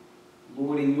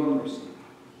 Lord, in your mercy,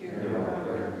 hear our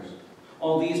prayers.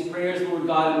 All these prayers, Lord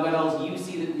God, and what else you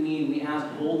see that we need, we ask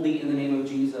boldly in the name of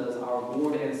Jesus, our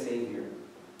Lord and Savior.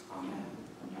 Amen.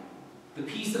 The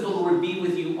peace of the Lord be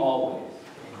with you always.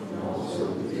 And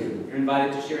also with you. You're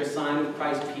invited to share a sign of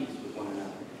Christ's peace with one another.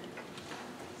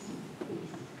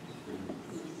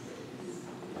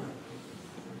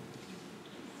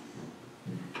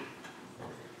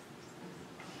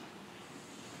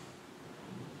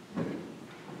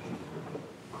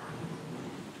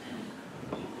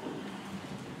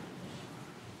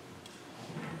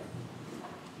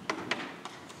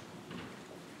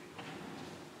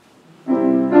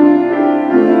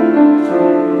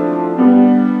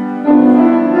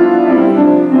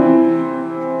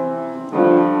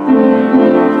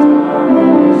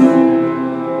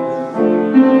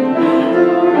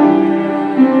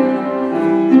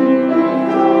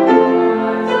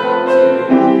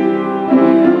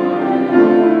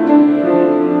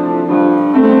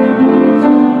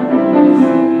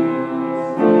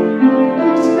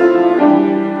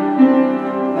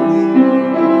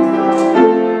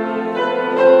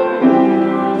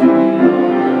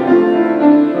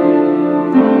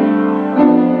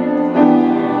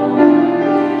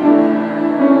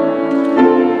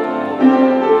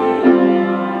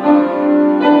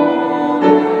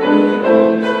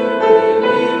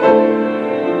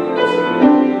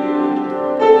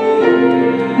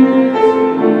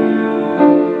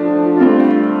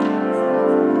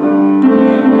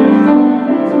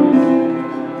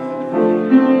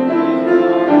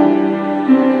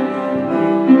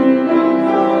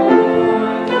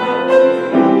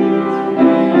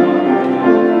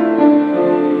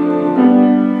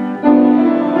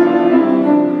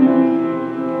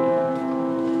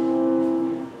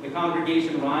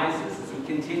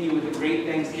 great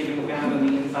thanksgiving found on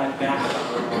the inside back of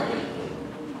our heart.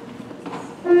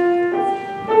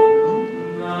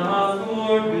 The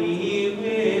Lord be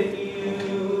with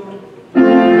you.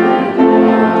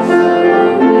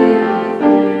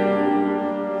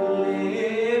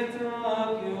 Lift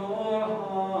up your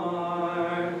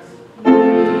hearts.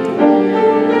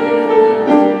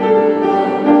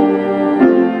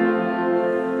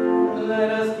 Let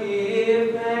us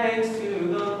give thanks to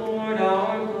the Lord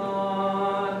our God.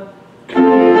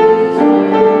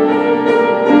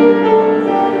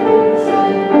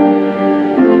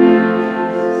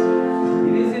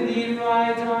 It is indeed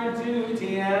right, our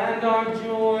duty and our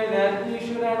joy, that we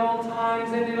should at all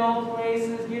times and in all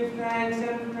places give thanks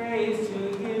and praise to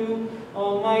you,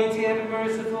 Almighty and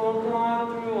merciful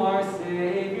God, through our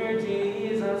Savior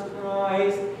Jesus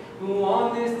Christ, who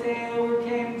on this day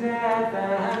overcame death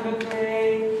and the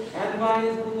grave, and by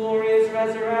his glorious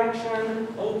resurrection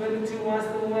opened to us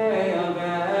the way of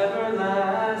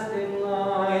everlasting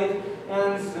life.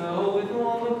 And so with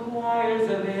all the choirs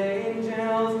of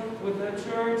angels, with the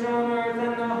church on earth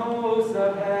and the hosts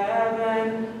of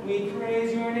heaven, we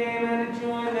praise your name and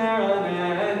join their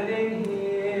unending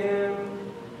hymn.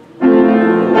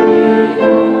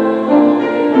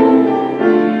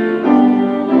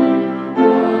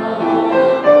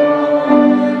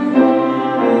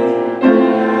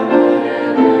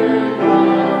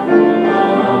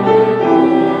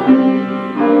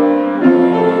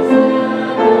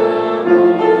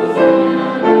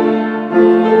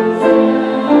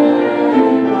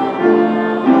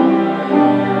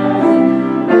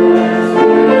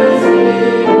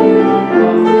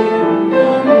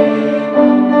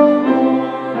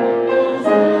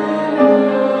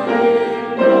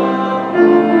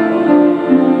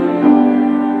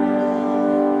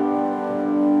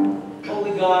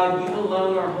 Holy God, you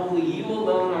alone are holy, you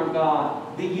alone are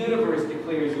God. The universe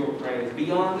declares your praise.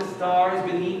 Beyond the stars,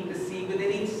 beneath the sea,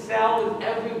 within each cell, with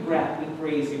every breath, we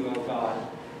praise you, O God.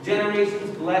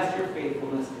 Generations bless your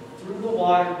faithfulness. Through the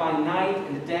water, by night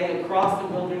and day, across the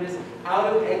wilderness,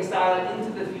 out of exile,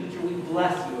 into the future, we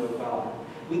bless you, O God.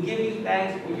 We give you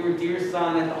thanks for your dear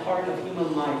Son at the heart of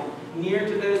human life, near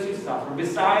to those who suffer,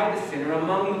 beside the sinner,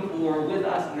 among the poor, with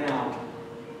us now.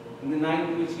 In the night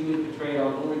in which he was betrayed,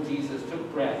 our Lord Jesus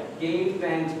took bread, gave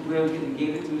thanks, broke it, and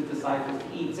gave it to his disciples to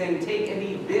eat, saying, "Take and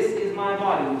eat, this is my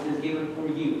body, which is given for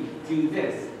you. Do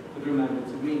this for the remembrance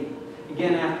of me."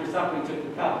 Again, after supper, he took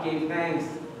the cup, gave thanks,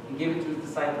 and gave it to his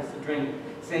disciples to drink,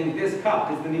 saying, "This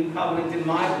cup is the new covenant in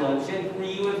my blood, shed for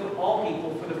you and for all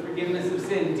people for the forgiveness of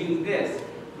sin. Do this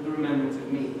for the remembrance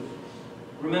of me."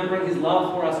 Remembering his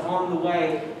love for us on the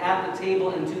way, at the table,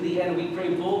 and to the end, we pray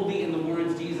boldly in the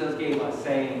words Jesus gave us,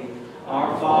 saying,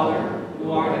 "Our Father,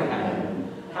 who art in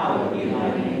heaven, hallowed be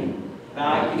thy name.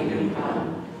 Thy kingdom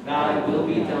come, thy will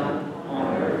be done,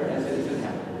 on earth as it is in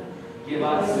heaven. Give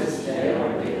us this day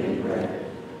our daily bread,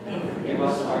 and forgive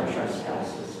us our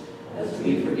trespasses, as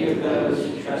we forgive those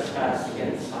who trespass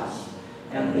against us.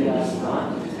 And lead us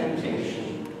not into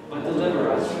temptation, but deliver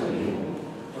us from evil.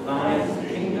 For thine is the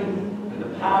kingdom,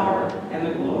 the power, and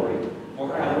the glory,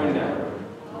 forever and ever.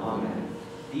 Amen.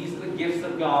 These are the gifts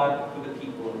of God for the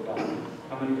people of God.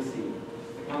 Come and receive.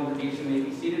 The congregation may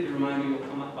be seated. To remind you, you'll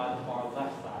come up by the far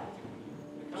left side.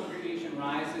 The congregation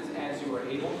rises as you are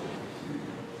able.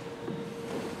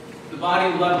 The body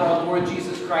and blood of our Lord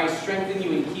Jesus Christ strengthen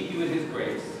you and keep you in his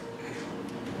grace.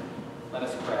 Let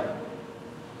us pray.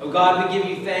 O God, we give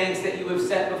you thanks that you have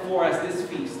set before us this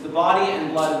feast, the body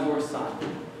and blood of your Son.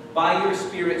 By your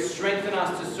Spirit, strengthen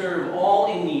us to serve all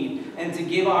in need and to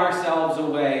give ourselves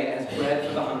away as bread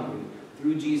for the hungry.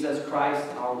 Through Jesus Christ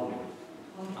our Lord.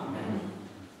 Amen.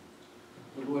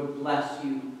 The Lord bless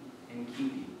you and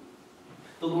keep you.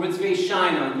 The Lord's face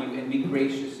shine on you and be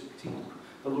gracious to you.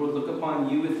 The Lord look upon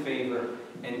you with favor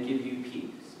and give you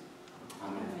peace.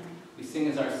 Amen. We sing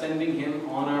as our sending hymn,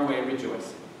 On Our Way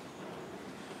Rejoicing.